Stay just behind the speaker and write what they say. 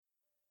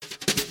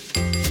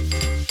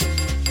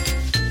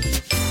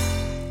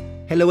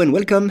Hello and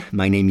welcome,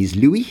 my name is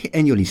Louis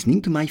and you're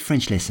listening to my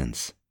French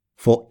lessons.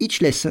 For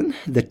each lesson,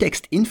 the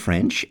text in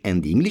French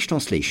and the English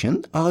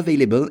translation are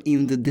available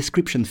in the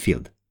description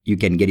field. You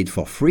can get it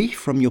for free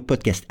from your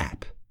podcast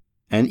app.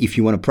 And if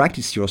you want to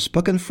practice your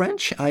spoken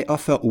French, I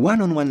offer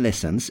one-on-one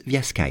lessons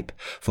via Skype.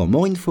 For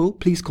more info,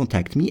 please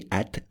contact me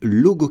at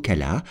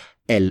logokala,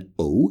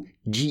 Logokala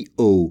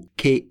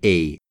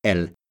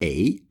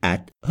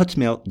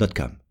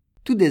 @hotmail.com.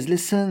 Today's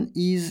lesson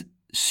is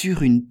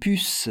sur une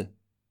puce.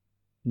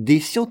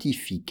 Des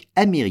scientifiques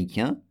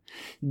américains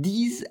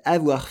disent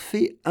avoir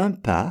fait un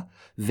pas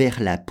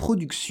vers la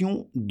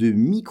production de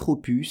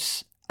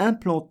micropuces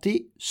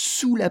implantées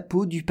sous la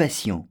peau du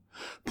patient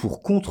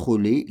pour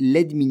contrôler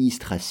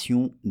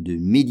l'administration de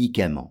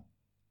médicaments.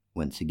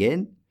 Once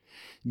again,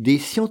 des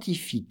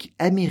scientifiques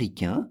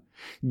américains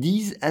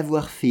disent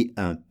avoir fait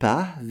un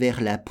pas vers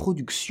la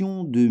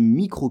production de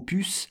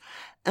micropuces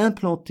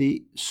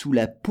implantées sous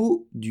la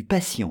peau du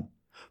patient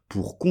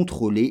pour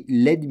contrôler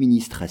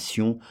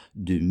l'administration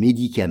de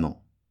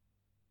médicaments.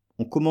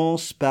 On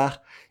commence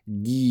par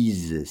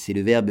disent, c'est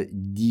le verbe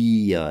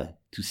dire,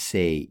 to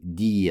say,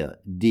 dire,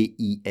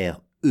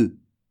 D-I-R-E.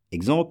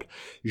 Exemple,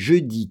 je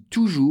dis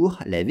toujours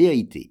la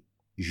vérité.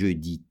 Je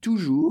dis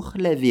toujours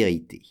la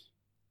vérité.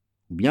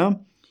 Ou bien,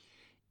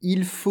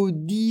 il faut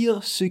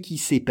dire ce qui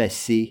s'est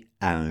passé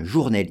à un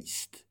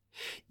journaliste.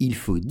 Il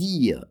faut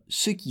dire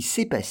ce qui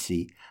s'est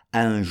passé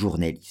à un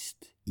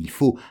journaliste. Il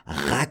faut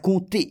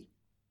raconter.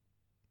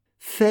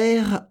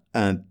 Faire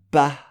un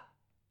pas.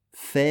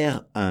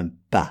 Faire un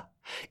pas.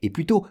 Et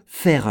plutôt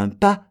faire un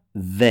pas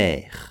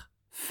vers.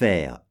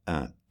 Faire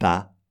un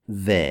pas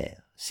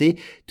vers. C'est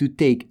to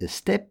take a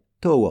step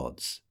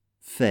towards.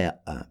 Faire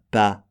un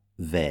pas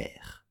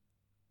vers.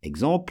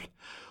 Exemple,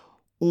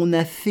 on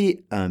a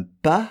fait un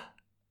pas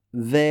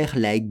vers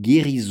la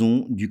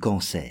guérison du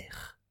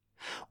cancer.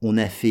 On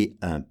a fait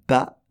un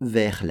pas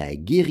vers la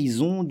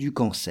guérison du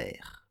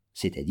cancer.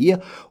 C'est-à-dire,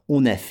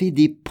 on a fait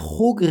des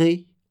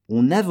progrès.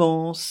 On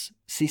avance,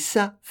 c'est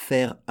ça,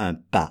 faire un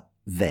pas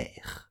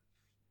vers.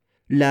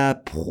 La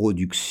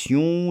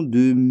production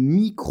de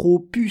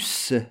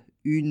micropuces,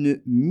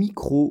 une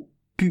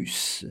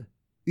micropuce.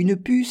 Une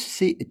puce,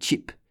 c'est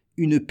chip,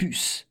 une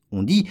puce.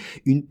 On dit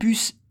une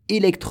puce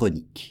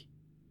électronique.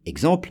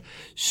 Exemple,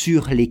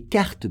 sur les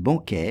cartes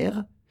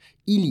bancaires,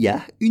 il y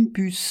a une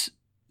puce.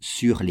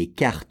 Sur les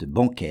cartes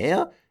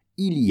bancaires,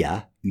 il y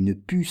a une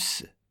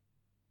puce.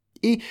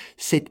 Et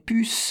cette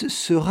puce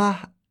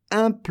sera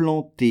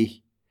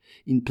implanté,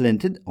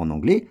 implanted en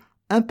anglais,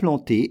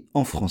 implanté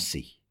en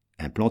français.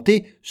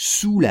 Implanté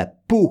sous la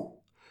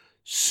peau.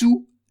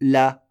 Sous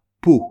la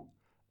peau.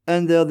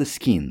 Under the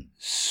skin.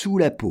 Sous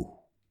la peau.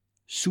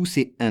 Sous,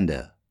 c'est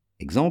under.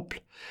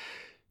 Exemple,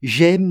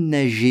 j'aime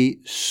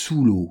nager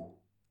sous l'eau.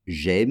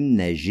 J'aime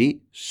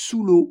nager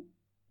sous l'eau.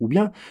 Ou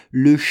bien,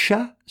 le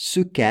chat se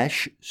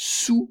cache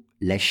sous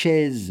la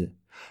chaise.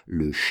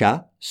 Le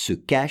chat se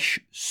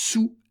cache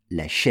sous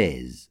la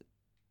chaise.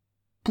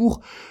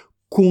 Pour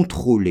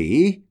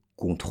contrôler,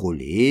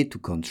 to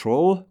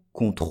control,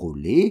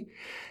 contrôler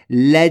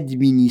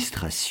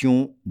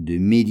l'administration de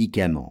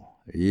médicaments.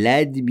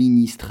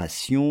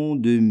 L'administration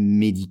de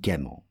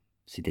médicaments.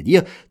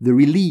 C'est-à-dire the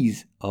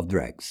release of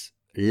drugs.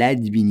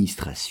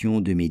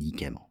 L'administration de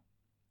médicaments.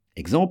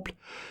 Exemple,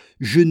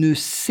 je ne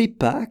sais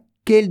pas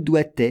quelle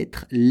doit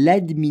être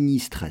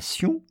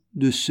l'administration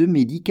de ce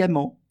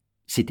médicament.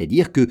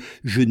 C'est-à-dire que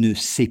je ne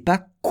sais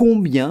pas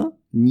combien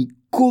ni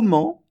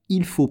comment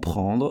il faut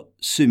prendre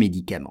ce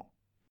médicament.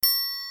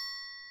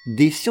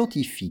 Des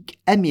scientifiques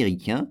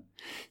américains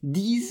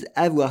disent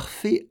avoir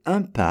fait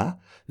un pas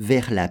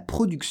vers la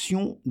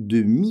production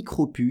de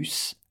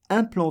micropuces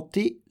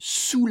implantées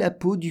sous la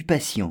peau du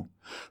patient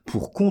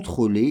pour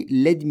contrôler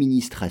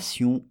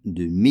l'administration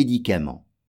de médicaments.